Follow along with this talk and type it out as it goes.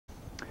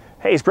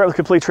Hey, it's Brett with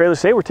Complete Trailers.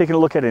 Today we're taking a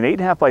look at an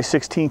 8.5 by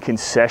 16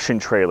 concession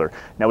trailer.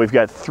 Now we've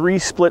got 3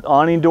 split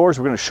awning doors.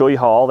 We're going to show you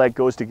how all that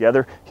goes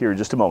together here in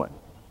just a moment.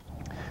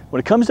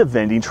 When it comes to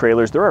vending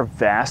trailers, there are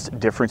vast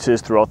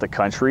differences throughout the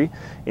country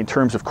in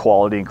terms of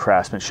quality and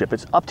craftsmanship.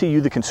 It's up to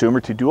you, the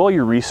consumer, to do all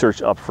your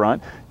research up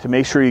front to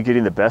make sure you're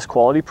getting the best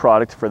quality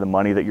product for the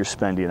money that you're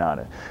spending on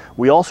it.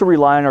 We also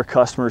rely on our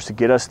customers to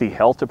get us the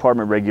health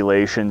department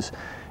regulations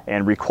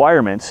and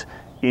requirements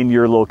in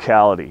your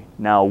locality.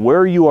 Now,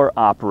 where you are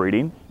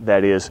operating,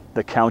 that is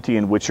the county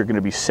in which you're going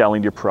to be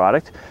selling your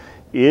product,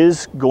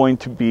 is going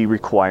to be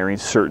requiring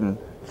certain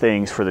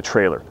things for the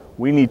trailer.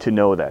 We need to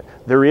know that.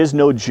 There is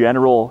no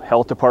general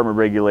health department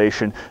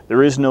regulation.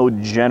 There is no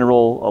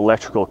general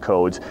electrical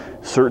codes.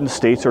 Certain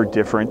states are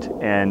different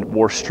and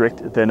more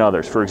strict than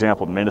others. For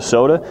example,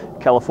 Minnesota,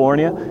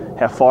 California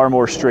have far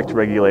more strict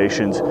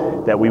regulations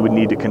that we would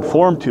need to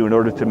conform to in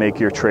order to make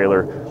your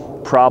trailer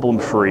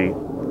problem-free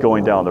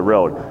going down the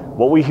road.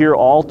 What we hear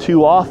all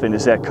too often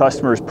is that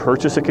customers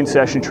purchase a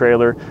concession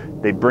trailer,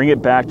 they bring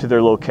it back to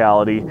their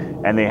locality,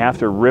 and they have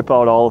to rip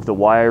out all of the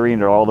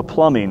wiring or all the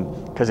plumbing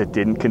because it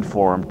didn't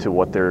conform to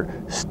what their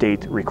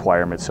state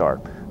requirements are.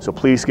 So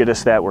please get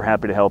us that. We're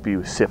happy to help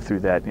you sift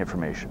through that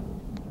information.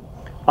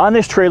 On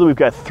this trailer, we've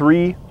got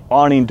 3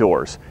 awning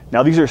doors.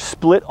 Now these are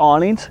split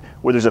awnings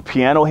where there's a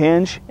piano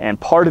hinge and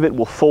part of it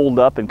will fold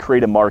up and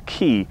create a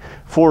marquee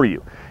for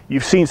you.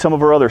 You've seen some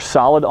of our other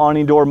solid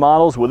awning door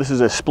models. Well, this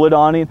is a split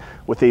awning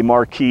with a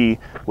marquee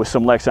with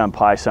some Lexan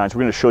Pi signs.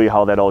 We're going to show you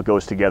how that all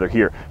goes together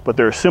here. But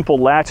there are simple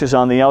latches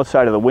on the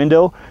outside of the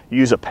window. You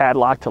use a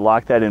padlock to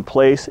lock that in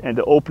place, and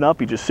to open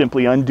up, you just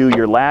simply undo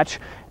your latch,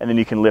 and then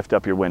you can lift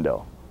up your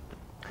window.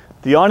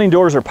 The awning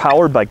doors are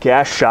powered by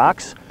gas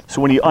shocks,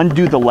 so when you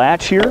undo the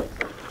latch here,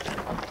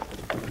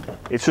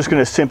 it's just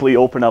going to simply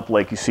open up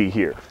like you see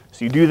here.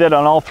 So you do that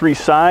on all 3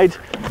 sides,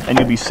 and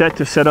you'll be set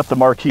to set up the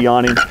marquee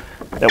awnings.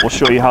 That will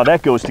show you how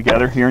that goes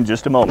together here in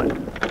just a moment.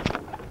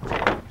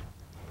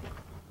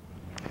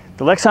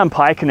 The Lexan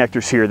Pi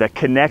connectors here that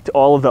connect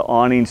all of the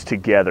awnings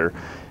together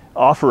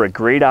offer a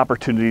great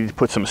opportunity to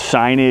put some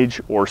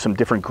signage or some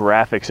different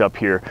graphics up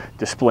here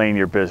displaying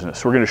your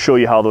business. We're going to show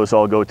you how those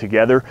all go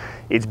together.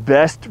 It's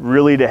best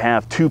really to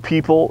have 2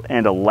 people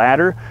and a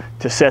ladder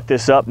to set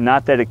this up.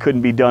 Not that it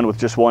couldn't be done with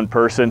just 1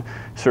 person,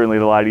 certainly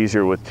a lot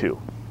easier with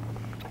 2.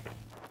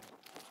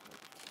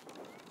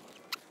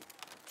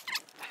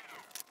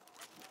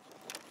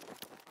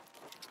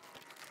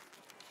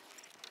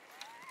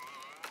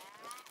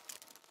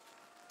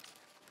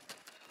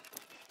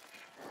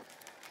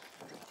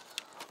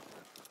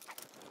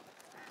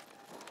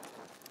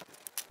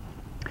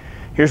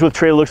 Here's what the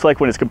trailer looks like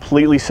when it's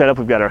completely set up.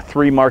 We've got our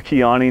 3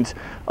 marquee awnings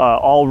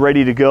all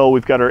ready to go.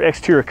 We've got our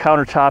exterior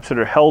countertops that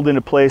are held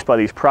into place by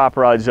these prop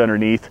rods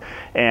underneath,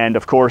 and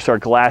of course our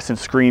glass and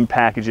screen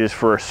packages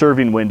for our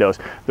serving windows.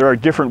 There are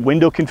different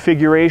window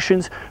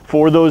configurations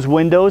for those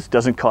windows.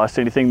 Doesn't cost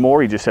anything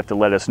more. You just have to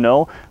let us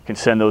know. We can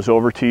send those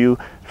over to you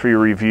for your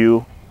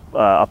review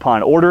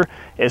upon order,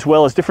 as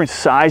well as different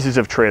sizes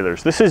of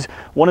trailers. This is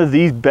one of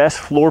the best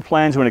floor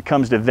plans when it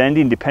comes to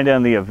vending, depending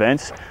on the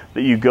events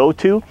that you go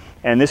to.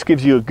 And this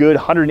gives you a good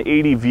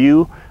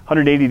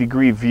 180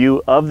 degree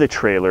view of the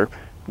trailer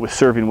with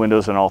serving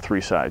windows on all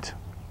 3 sides.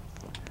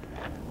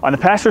 On the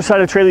passenger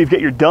side of the trailer, you've got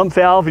your dump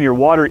valve and your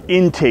water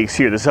intakes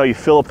here. This is how you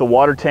fill up the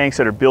water tanks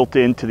that are built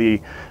into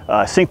the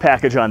sink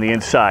package on the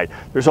inside.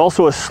 There's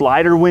also a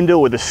slider window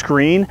with a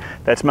screen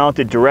that's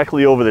mounted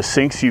directly over the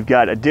sink, so you've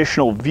got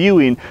additional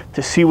viewing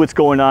to see what's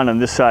going on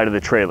this side of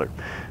the trailer.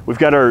 We've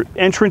got our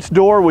entrance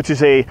door, which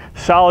is a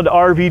solid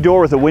RV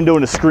door with a window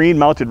and a screen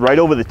mounted right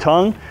over the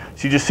tongue.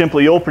 So you just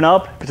simply open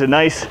up. If it's a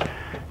nice,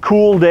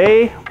 cool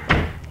day,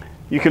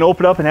 you can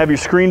open up and have your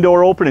screen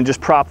door open and just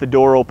prop the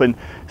door open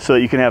so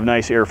that you can have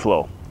nice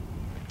airflow.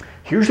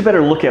 Here's a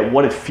better look at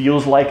what it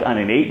feels like on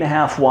an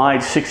 8.5 wide,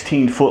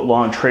 16-foot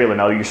long trailer.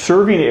 Now your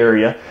serving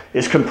area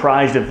is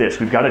comprised of this.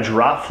 We've got a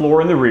drop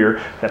floor in the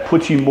rear that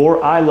puts you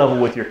more eye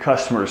level with your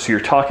customers. So you're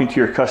talking to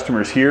your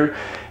customers here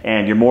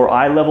and you're more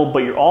eye level, but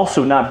you're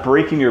also not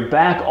breaking your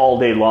back all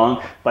day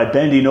long by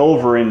bending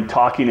over and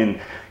talking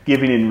and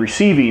giving and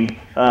receiving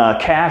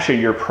cash in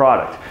your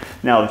product.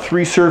 Now the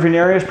 3 serving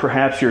areas,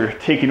 perhaps you're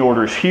taking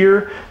orders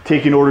here,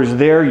 taking orders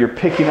there, you're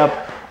picking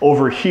up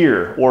over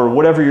here, or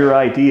whatever your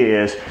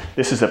idea is.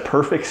 This is a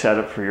perfect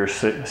setup for your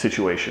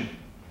situation.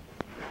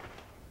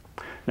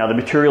 Now the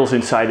materials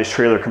inside this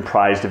trailer are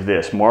comprised of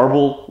this: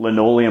 marble,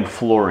 linoleum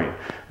flooring,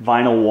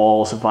 vinyl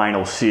walls,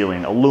 vinyl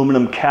ceiling,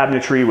 aluminum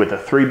cabinetry with a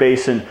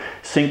 3-basin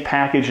sink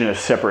package and a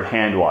separate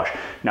hand wash.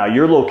 Now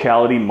your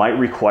locality might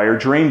require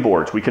drain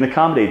boards. We can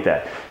accommodate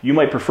that. You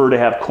might prefer to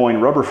have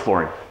coin rubber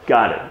flooring.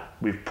 Got it.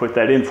 We've put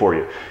that in for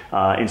you.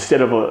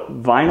 Instead of a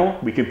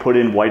vinyl, we can put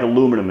in white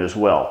aluminum as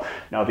well.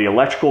 Now the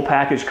electrical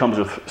package comes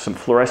with some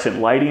fluorescent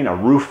lighting, a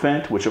roof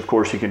vent, which of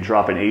course you can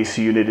drop an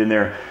AC unit in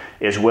there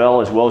as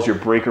well as your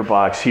breaker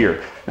box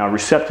here. Now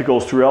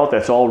receptacles throughout,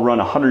 that's all run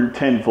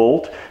 110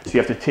 volt. So you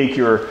have to take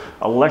your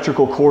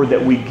electrical cord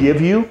that we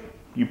give you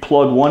You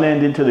plug one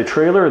end into the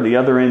trailer and the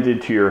other end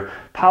into your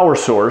power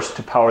source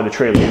to power the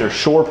trailer, either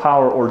shore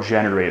power or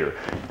generator.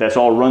 That's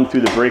all run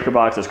through the breaker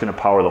box. That's going to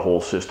power the whole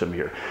system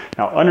here.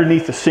 Now,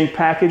 underneath the sink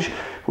package,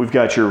 we've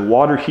got your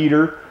water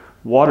heater,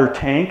 water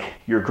tank.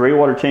 Your gray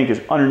water tank is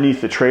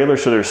underneath the trailer,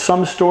 so there's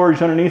some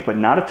storage underneath, but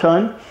not a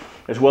ton,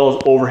 as well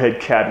as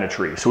overhead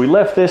cabinetry. So we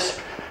left this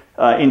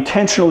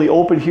intentionally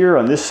open here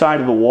on this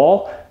side of the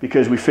wall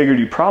because we figured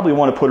you probably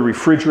want to put a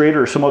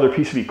refrigerator or some other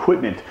piece of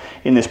equipment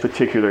in this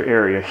particular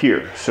area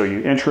here. So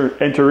you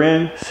enter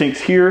in,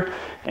 sinks here,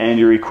 and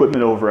your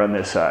equipment over on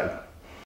this side.